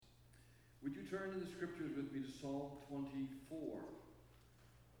Would you turn in the scriptures with me to Psalm 24?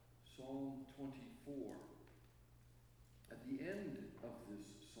 Psalm 24. At the end of this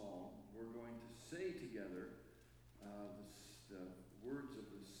psalm, we're going to say together the words of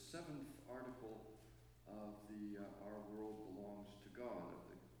the seventh article of the Our World Belongs to God, of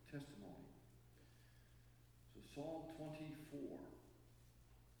the testimony. So Psalm 24.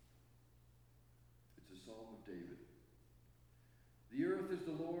 It's a psalm of David. The earth is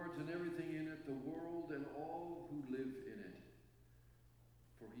the Lord's and everything in it, the world and all who live in it.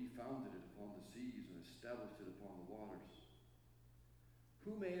 For he founded it upon the seas and established it upon the waters.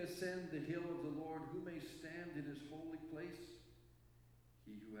 Who may ascend the hill of the Lord? Who may stand in his holy place?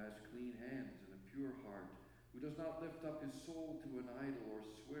 He who has clean hands and a pure heart, who does not lift up his soul to an idol or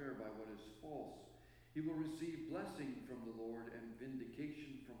swear by what is false. He will receive blessing from the Lord and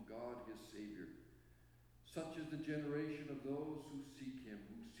vindication from God his Savior. Such is the generation of those who seek him,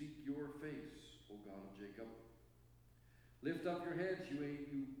 who seek your face, O God of Jacob. Lift up your heads, you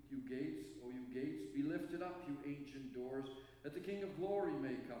gates, O you gates. Be lifted up, you ancient doors, that the King of glory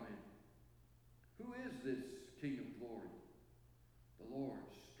may come in. Who is this King of glory? The Lord,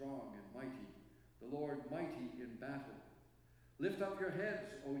 strong and mighty, the Lord mighty in battle. Lift up your heads,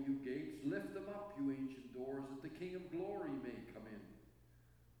 O you gates. Lift them up, you ancient doors, that the King of glory may come in.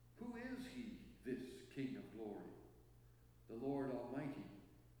 Who is he, this King of glory? The Lord Almighty.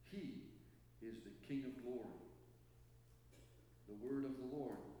 He is the King of glory. The word of the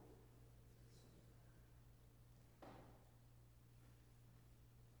Lord.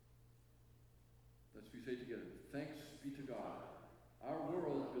 Let's we say together, thanks be to God. Our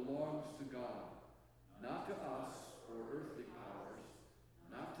world belongs to God, not to us or earthly powers,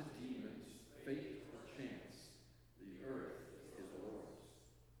 not to demons, fate, or chance. The earth is the Lord's.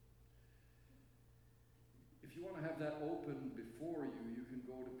 If you want to have that open before you, you can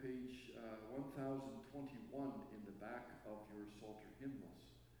go to page 1021 in the back of your Psalter hymnals.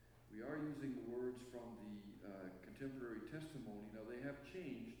 We are using the words from the contemporary testimony. Now they have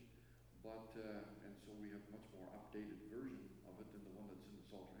changed, but and so we have a much more updated version of it than the one that's in the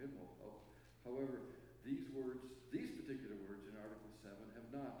Psalter hymnal. However, these particular words in Article 7 have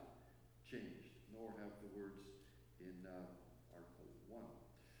not changed, nor have the words in Article 1.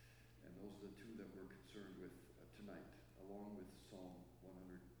 And those are the two that we're concerned with tonight, along with Psalm 24.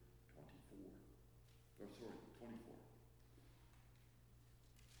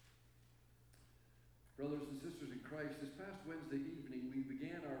 Brothers and sisters in Christ, this past Wednesday evening we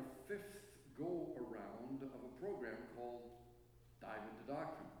began our fifth go-around of a program called Dive into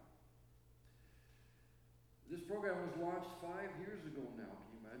Doctrine. This program was launched 5 years ago now,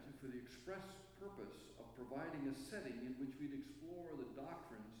 can you imagine, for the express purpose of providing a setting in which we'd explore the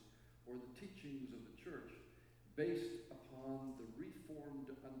doctrines or the teachings of the church based upon the Reformed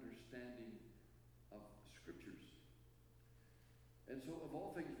understanding of Scriptures. And so, of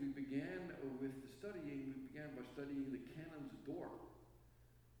all things, we began by studying the Canons of Dort,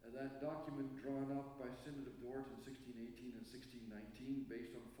 that document drawn up by Synod of Dort in 1618 and 1619,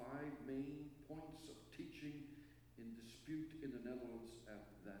 based on 5 main points of teaching in dispute in the Netherlands at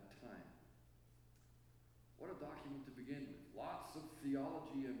that time. What a document to begin with. Lots of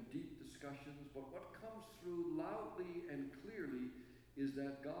theology and deep discussions, but what comes through loudly and clearly is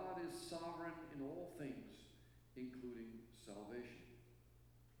that God is sovereign in all things, including salvation.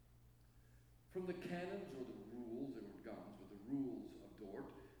 From the canons, or the rules, they weren't guns, but the rules of Dort,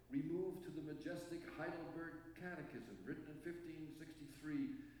 we move to the majestic Heidelberg Catechism, written in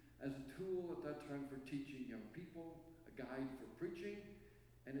 1563 as a tool at that time for teaching young people, a guide for preaching,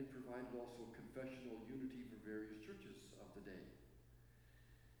 and it provided also confessional unity for various churches of the day.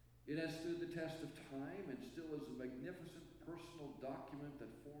 It has stood the test of time and still is a magnificent personal document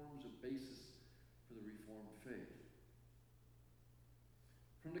that forms a basis for the Reformed faith.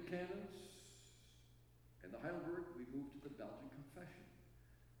 From the canons and the Heidelberg, we move to the Belgian Confession,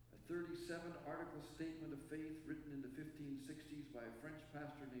 a 37-article statement of faith written in the 1560s by a French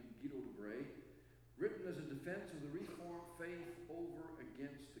pastor named Guido de Bray, written as a defense of the Reformed faith over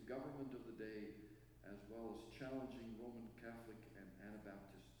against the government of the day, as well as challenging Roman Catholic and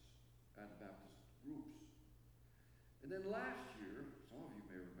Anabaptist groups. And then last year, some of you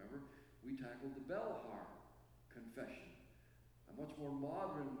may remember, we tackled the Belhar Confession, a much more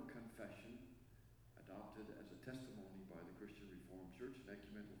modern confession adopted as a testimony by the Christian Reformed Church, an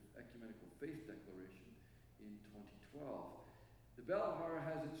ecumenical faith declaration in 2012. The Belhar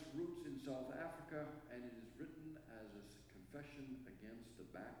has its roots in South Africa, and it is written as a confession against the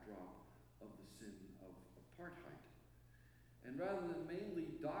backdrop of the sin of apartheid. And rather than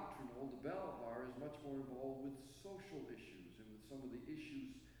mainly doctrinal, the Belhar is much more involved with social issues and with some of the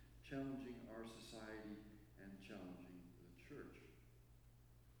issues challenging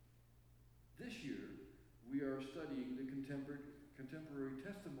contemporary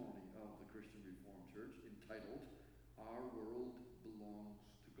testimony of the Christian Reformed Church entitled Our World Belongs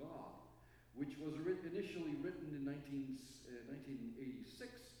to God, which was initially written in 1986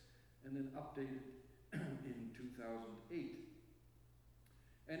 and then updated in 2008.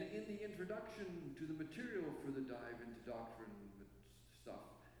 And in the introduction to the material for the dive into doctrine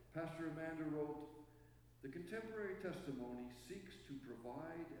stuff, Pastor Amanda wrote, "The contemporary testimony seeks to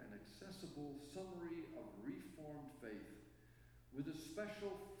provide an accessible summary of Reformed faith with a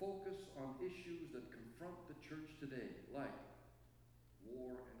special focus on issues that confront the church today, like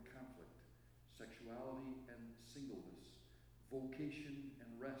war and conflict, sexuality and singleness, vocation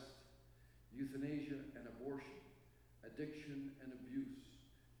and rest, euthanasia and abortion, addiction and abuse,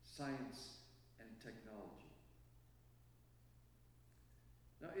 science and technology."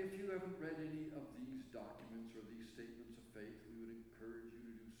 Now, if you haven't read any of these documents or these statements of faith, we would encourage you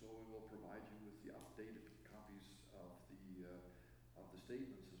to do so, and we'll provide you with the updated copies of the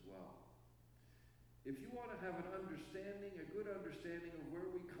statements as well. If you want to have an understanding, a good understanding of where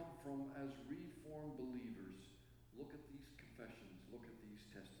we come from as Reformed believers, look at these confessions, look at these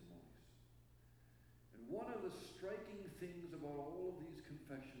testimonies. And one of the striking things about all of these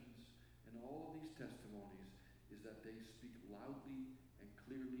confessions and all of these testimonies is that they speak loudly and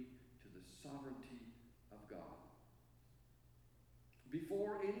clearly to the sovereignty of God.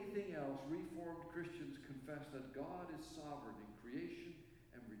 Before anything else, Reformed Christians confess that God is sovereign in creation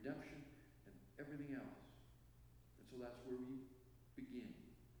and redemption and everything else. And so that's where we begin.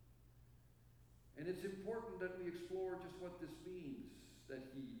 And it's important that we explore just what this means, that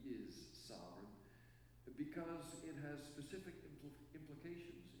He is sovereign, because it has specific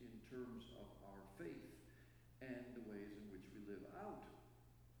implications in terms of our faith and the ways in which we live out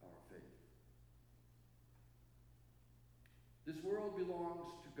our faith. This world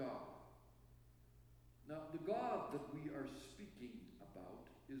belongs to God. Now, the God that we are speaking about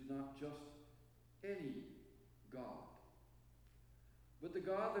is not just any God. But the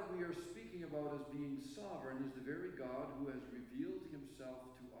God that we are speaking about as being sovereign is the very God who has revealed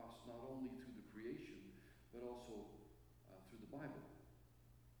Himself to us not only through the creation, but also through the Bible.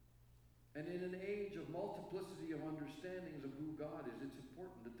 And in an age of multiplicity of understandings of who God is, it's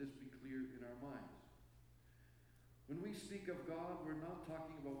important that this be clear in our minds. When we speak of God, we're not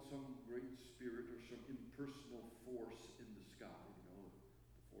talking about some great spirit or some impersonal force in the sky.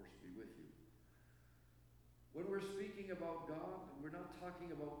 The force be with you. When we're speaking about God, we're not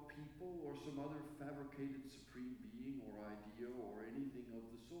talking about people or some other fabricated supreme being or idea or anything of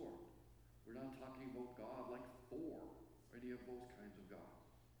the sort. We're not talking about God like Thor or any of those kinds of gods.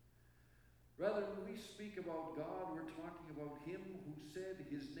 Rather, when we speak about God, we're talking about Him who said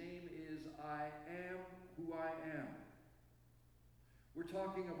His name is I am who I am. We're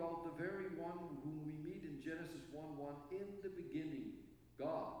talking about the very one whom we meet in Genesis 1:1, in the beginning,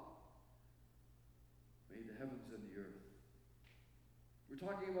 God made the heavens and the earth. We're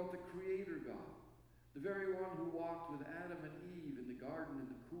talking about the Creator God, the very one who walked with Adam and Eve in the garden in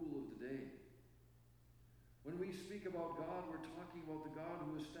the cool of the day. When we speak about God, we're talking about the God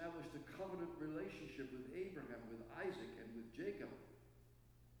who established a covenant relationship with Abraham, with Isaac, and with Jacob,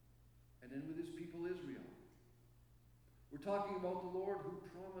 and then with His people Israel. We're talking about the Lord who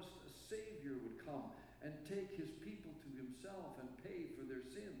promised a Savior would come and take His people to Himself and pay for their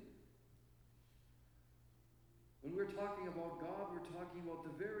sin. When we're talking about God, we're talking about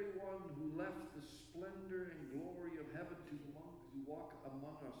the very one who left the splendor and glory of heaven to walk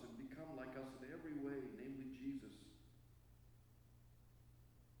among us and become like us in every way, namely Jesus.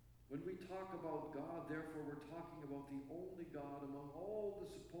 When we talk about God, therefore, we're talking about the only God among all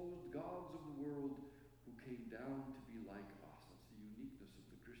the supposed gods of the world who came down to be like us. That's the uniqueness of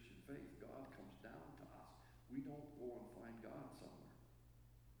the Christian faith. God comes down to us. We don't go and find God somewhere.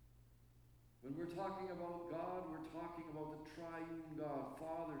 When we're talking about God, we're talking about the triune God,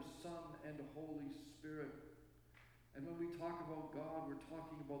 Father, Son, and Holy Spirit. And when we talk about God, we're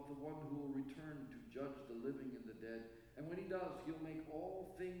talking about the one who will return to judge the living and the dead. And when He does, He'll make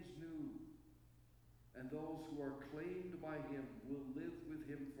all things new. And those who are claimed by Him will live with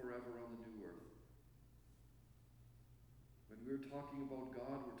Him forever on the new earth. When we're talking about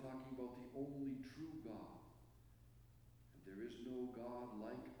God, we're talking about the only true God. And there is no God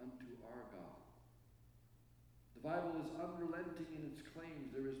like unto our God. The Bible is unrelenting in its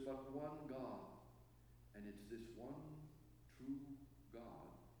claims. There is but one God. And it's this one true God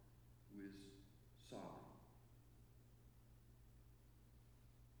who is sovereign.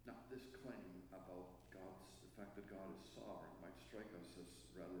 Now, this claim about the fact that God is sovereign might strike us as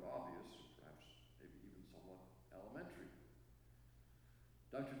rather obvious, perhaps maybe even somewhat elementary.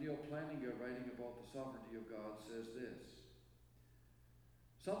 Dr. Neil Plantinga, writing about the sovereignty of God, says this: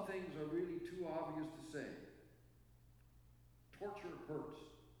 Some things are really too obvious to say. Torture hurts.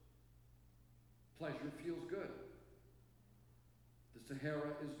 Pleasure feels good. The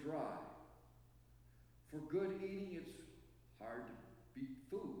Sahara is dry. For good eating, it's hard to beat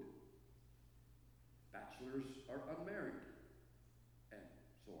food. Bachelors are unmarried, and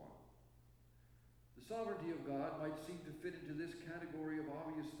so on. The sovereignty of God might seem to fit into this category of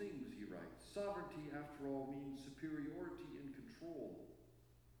obvious things, he writes. Sovereignty, after all, means superiority and control.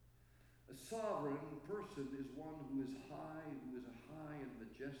 A sovereign person is one who is a high and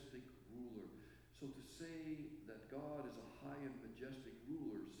majestic ruler. So to say that God is a high and majestic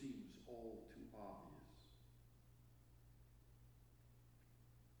ruler seems all too obvious.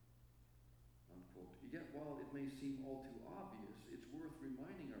 Unquote. Yet while it may seem all too obvious, it's worth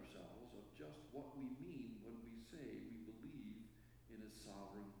reminding ourselves of just what we mean when we say we believe in a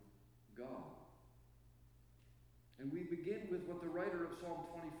sovereign God. And we begin with what the writer of Psalm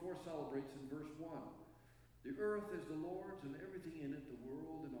 24 celebrates in verse 1. The earth is the Lord's and everything in it, the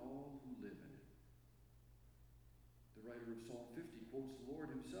world and all who live in it. The writer of Psalm 50 quotes the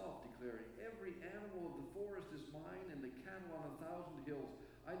Lord himself, declaring, every animal of the forest is mine and the cattle on 1,000 hills.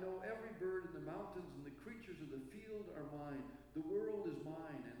 I know every bird in the mountains and the creatures of the field are mine. The world is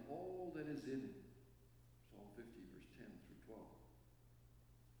mine and all that is in it. Psalm 50, verse 10 through 12.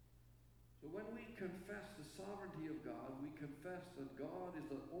 So when we confess the sovereignty of God, we confess that God is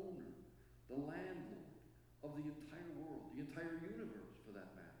the owner, the landlord of the entire world, the entire universe for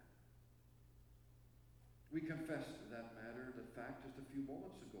that matter. We confessed that matter, the fact, just a few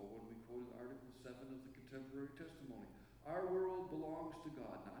moments ago when we quoted Article 7 of the Contemporary Testimony. Our world belongs to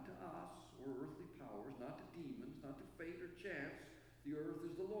God, not to us or earthly powers, not to demons, not to fate or chance. The earth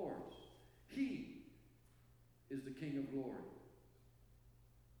is the Lord's. He is the King of glory.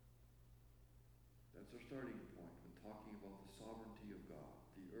 That's our starting point when talking about the sovereignty of God.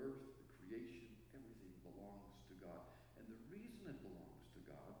 The earth, the creation, everything belongs to God. And the reason it belongs to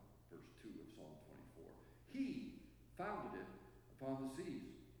God, verse 2 of Psalm 24, he founded it upon the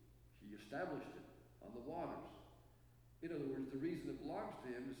seas. He established it on the waters. In other words, the reason it belongs to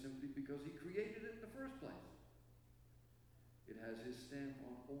him is simply because he created it in the first place. It has his stamp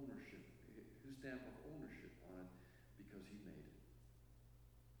on ownership, his stamp of ownership on it because he made it.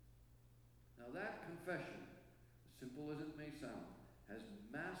 Now that confession, as simple as it may sound, has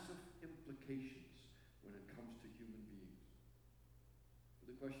massive implications when it comes to human beings.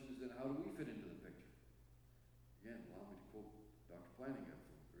 But the question is then, how do we fit into the picture? Again, allow me to quote Dr. Flanagan,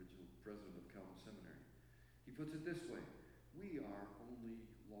 the original president of Calvin Seminary. He puts it this way, we are only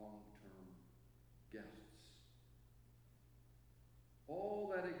long-term guests. All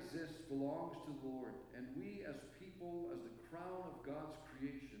that exists belongs to the Lord, and we as people, as the crown of God's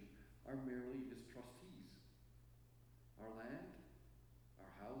creation, are merely his trustees. Our land,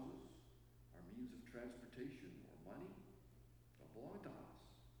 our houses, our means of transportation or money don't belong to us,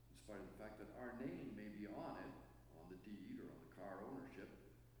 in spite of the fact that our name may be on it, on the deed or on the car ownership.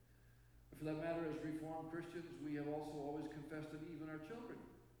 But for that matter, as Reformed Christians, we have also always confessed that even our children,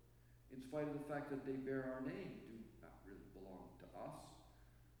 in spite of the fact that they bear our name, do not really belong to us.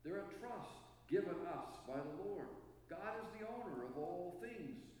 They're a trust given us by the Lord. God is the owner of all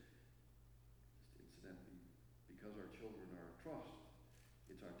things. Incidentally, because our children are a trust,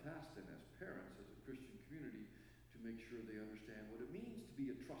 it's our task then as parents, as a Christian community, to make sure they understand what it means to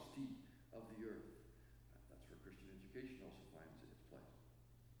be a trustee of the earth. That's where Christian education also finds its place.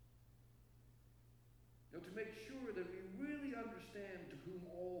 Now, to make sure that we really understand to whom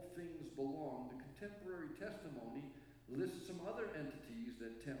all things belong, the Contemporary Testimony lists some other entities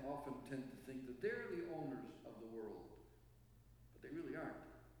that often tend to think that they're the owners of the world, but they really aren't.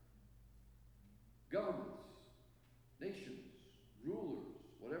 Governments, nations, rulers,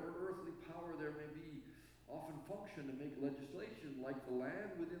 whatever earthly power there may be, often function and make legislation like the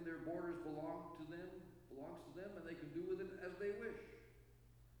land within their borders belongs to them, and they can do with it as they wish.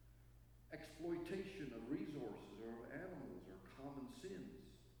 Exploitation of resources or of animals are common sins.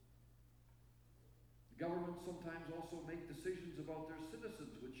 Governments sometimes also make decisions about their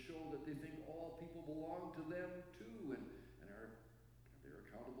citizens which show that they think all people belong to them too and they're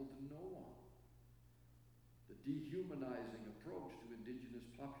accountable to no one. The dehumanizing approach to indigenous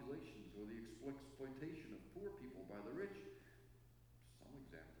populations or the exploitation of poor people by the rich. Some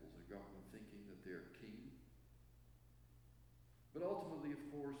examples are government thinking that they're king. But ultimately, of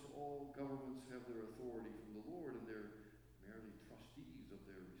course, all governments have their authority from the Lord and they're merely trustees of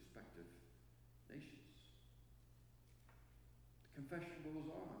their respective nations. The confession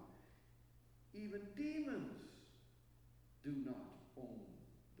goes on. Even demons do not own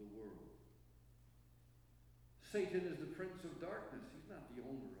the world. Satan is the prince of darkness. He's not the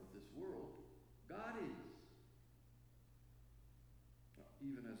owner of this world. God is. Now,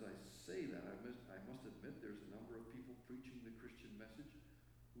 even as I say that, I must admit there's a number of people preaching the Christian message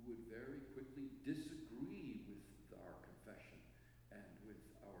who would very quickly disagree with our confession and with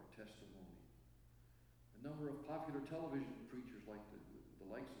our testimony. A number of popular television preachers, like the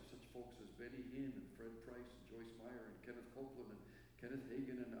likes of such folks as Benny Hinn and Fred Price and Joyce Meyer and Kenneth Copeland and Kenneth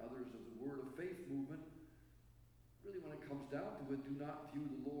Hagin and others of the Word of Faith movement, really when it comes down to it, do not view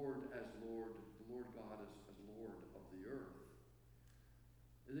the Lord God as Lord of the earth.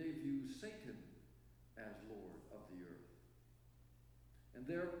 They view Satan as Lord of the earth. And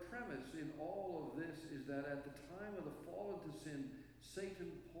their premise in all of this is that at the time of the fall into sin, Satan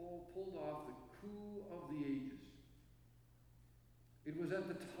pulled off the coup of the ages. It was at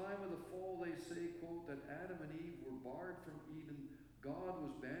the time of the fall, they say, quote, that Adam and Eve were barred from Eden, God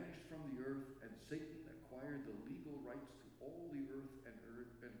was banished from the earth, and Satan acquired the legal rights to all the earth and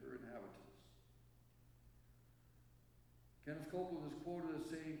her inhabitants. Kenneth Copeland is quoted as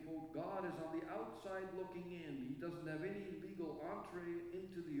saying, quote, God is on the outside looking in. He doesn't have any legal entree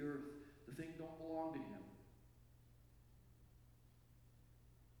into the earth. The thing don't belong to him.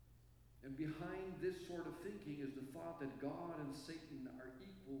 And behind this sort of thinking is the thought that God and Satan are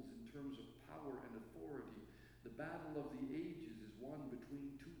equals in terms of power and authority. The battle of the ages is won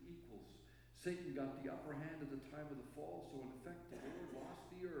between two equals. Satan got the upper hand at the time of the fall, so in effect the Lord lost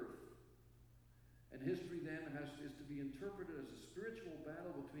the earth. And history then is to be interpreted as a spiritual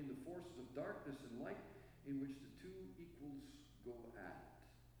battle between the forces of darkness and light in which the two equals go at it.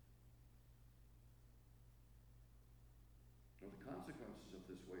 Now, the consequences of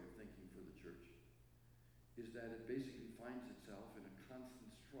this way of thinking for the church is that it basically finds itself in a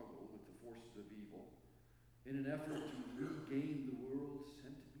constant struggle with the forces of evil in an effort to regain the world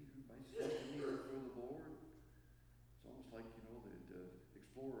centimeter by centimeter for the Lord. It's almost like, the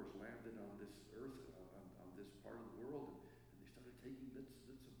explorers landed on this earth, on this part of the world, and they started taking little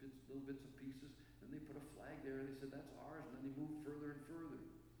bits of pieces, and they put a flag there, and they said, that's ours, and then they moved further and further.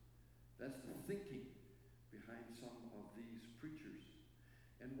 That's the thinking behind some of these preachers.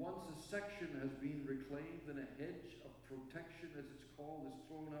 And once a section has been reclaimed, then a hedge of protection, as it's called, is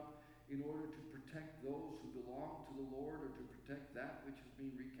thrown up in order to protect those who belong to the Lord, or to protect that which has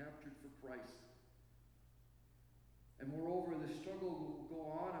been recaptured for Christ. And moreover, the struggle will go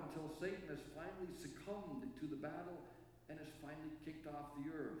on until Satan has finally succumbed to the battle and has finally kicked off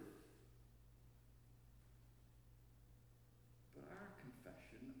the earth. But our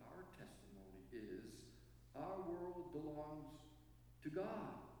confession, our testimony is, our world belongs to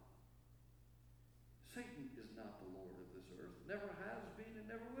God. Satan is not the Lord of this earth, never has been and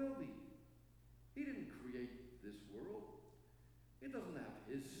never will be. He didn't create this world. It doesn't have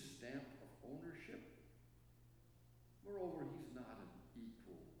his stamp of ownership. Moreover, he's not an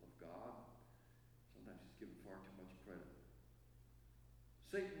equal of God. Sometimes he's given far too much credit.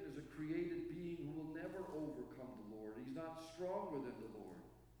 Satan is a created being who will never overcome the Lord. He's not stronger than the Lord.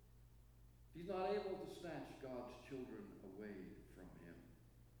 He's not able to snatch God's children away from him.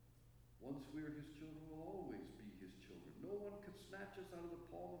 Once we are his children, we'll always be his children. No one can snatch us out of the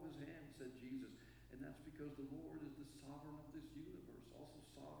palm of his hand, said Jesus. And that's because the Lord is the sovereign of this universe, also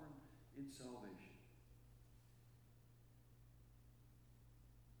sovereign in salvation.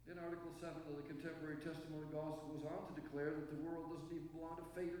 Then Article 7 of the Contemporary Testimony Gospel goes on to declare that the world doesn't even belong to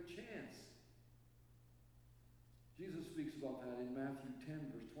fate or chance. Jesus speaks about that in Matthew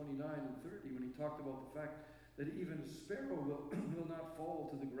 10, verse 29 and 30, when he talked about the fact that even a sparrow will not fall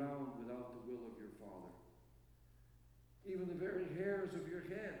to the ground without the will of your Father. Even the very hairs of your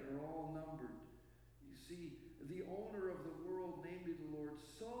head are all numbered. You see, the owner of the world, namely the Lord,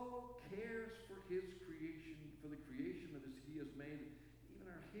 so cares for his creation, for the creation that he has made. Even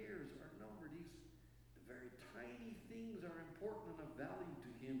our hairs are numbered. The very tiny things are important and of value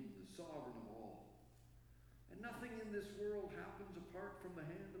to him, the sovereign of all. And nothing in this world happens apart from the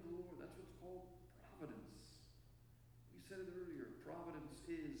hand of the Lord. That's what's called providence. We said it earlier. Providence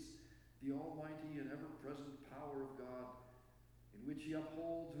is the almighty and ever-present power of God, in which he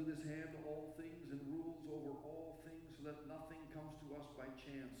upholds with his hand all things and rules over all things, so that nothing comes to us by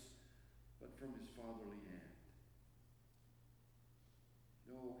chance, but from his fatherly hand.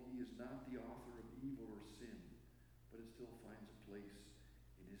 No, he is not the author of evil or sin, but it still finds a place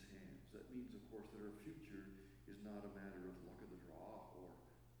in his hands. That means, of course, that our future is not a matter of luck of the draw or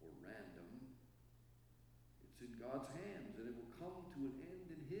random. It's in God's hands, and it will come to an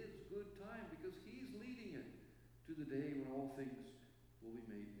end in his good time, because he's leading it to the day when all things will be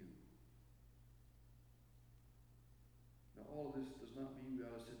made new. Now, all of this does not mean we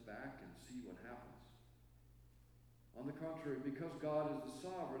ought to sit back and see what happens. On the contrary, because God is the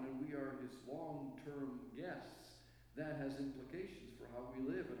sovereign and we are his long-term guests, that has implications for how we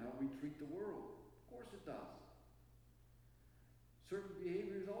live and how we treat the world. Of course it does. Certain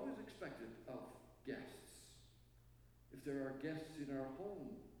behavior is always expected of guests. If there are guests in our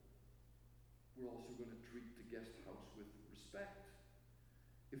home, we're also going to treat the guest house with respect.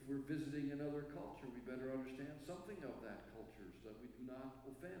 If we're visiting another culture, we better understand something of that culture so that we do not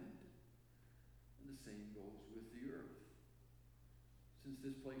offend. And the same goes with the earth. Since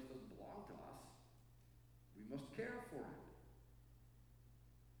this place doesn't belong to us, we must care for it.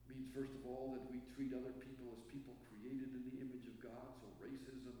 It means, first of all, that we treat other people as people created in the image of God, so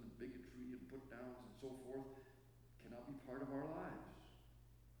racism and bigotry and put-downs and so forth cannot be part of our lives.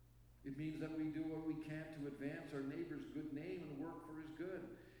 It means that we do what we can to advance our neighbor's good name and work for his good.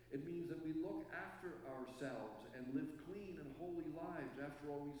 It means that we look after ourselves and live clean and holy lives. After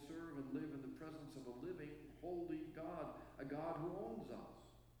all, we serve and live in the presence of a living, holy God, a God who owns us.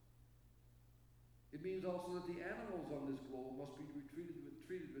 It means also that the animals on this globe must be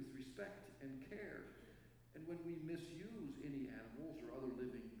treated with respect and care. And when we misuse any animals or other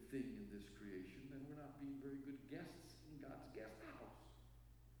living thing in this creation, then we're not being very good guests in God's guest house.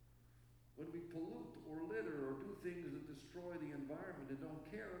 When we pollute or litter or do things that destroy the environment and don't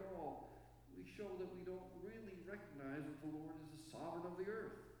care at all, we show that we don't really recognize that the Lord is the sovereign of the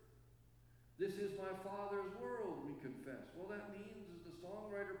earth. This is my Father's world, we confess. Well, that means, as the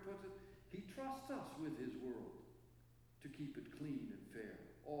songwriter puts it, he trusts us with his world to keep it clean and fair.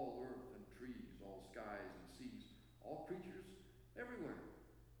 All earth and trees, all skies and seas, all creatures everywhere.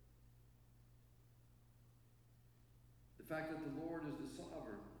 The fact that the Lord is the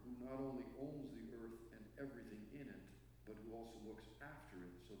sovereign, who not only owns the earth and everything in it, but who also looks after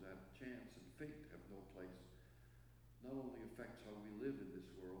it so that chance and fate have no place, not only affects how we live in this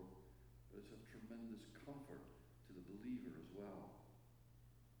world, but it's of tremendous comfort to the believer as well.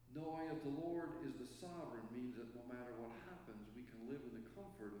 Knowing that the Lord is the sovereign means that no matter what happens, we can live in the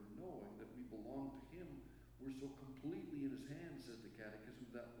comfort of knowing that we belong to him. We're so completely in his hands, says the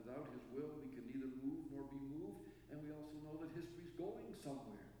Catechism, that without his will we can neither move nor be moved, and we also know that history's going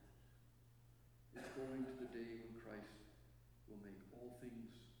somewhere. It's going to the day when Christ will make all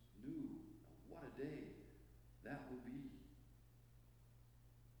things new. Now, what a day that will be.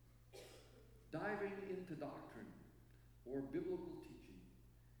 Diving into doctrine or biblical teaching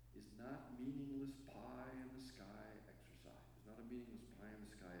is not meaningless pie in the sky exercise. It's not a meaningless pie in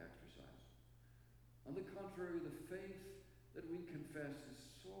the sky exercise. On the contrary, the faith that we confess is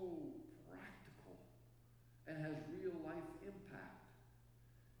so practical and has real life impact.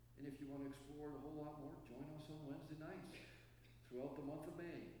 And if you want to explore it a whole lot more, join us on Wednesday nights throughout the month of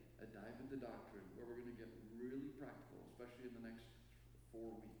May at Dive into Doctrine, where we're going to get really practical, especially in the next 4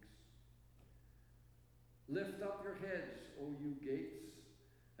 weeks. Lift up your heads, O you gates,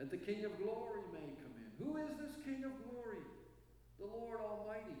 that the King of glory may come in. Who is this King of glory? The Lord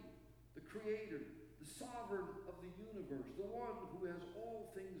Almighty, the Creator, the Sovereign of the universe, the one who has all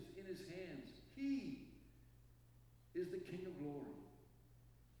things in his hands. He is the King of glory.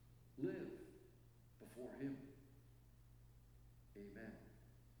 Live before him. Amen.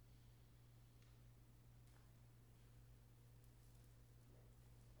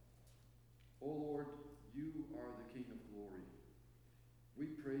 O Lord, you are the King of glory. We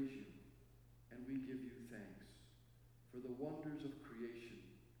praise you and we give you thanks for the wonders of creation.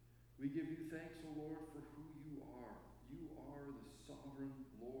 We give you thanks, O Lord, for who you are. You are the sovereign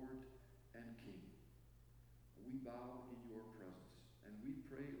Lord and King. We bow in your presence, and we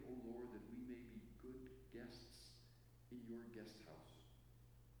pray, O Lord, that we may be good guests in your guest house.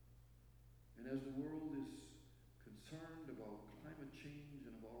 And as the world is concerned about climate change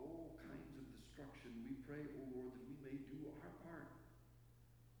and about all kinds of destruction, we pray, O Lord, that we may do our part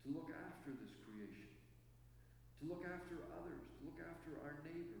to look after this creation, to look after others, to look after our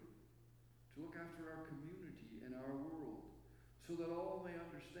neighbor, to look after our community and our world, so that all may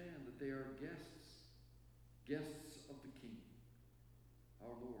understand that they are guests of the King,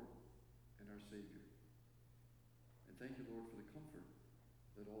 our Lord and our Savior. And thank you, Lord, for the comfort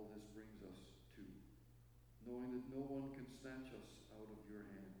that all this brings us to, knowing that no one can snatch us out of your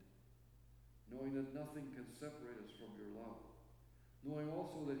hand, knowing that nothing can separate us from your love, knowing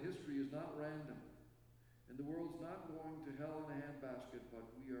also that history is not random, and the world's not going to hell in a handbasket,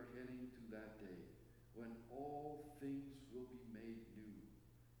 but we are heading to that day when all things will be made new.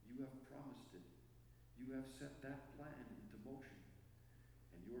 You have promised it. You have set that plan into motion,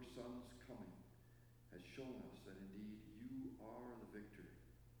 and your Son's coming has shown us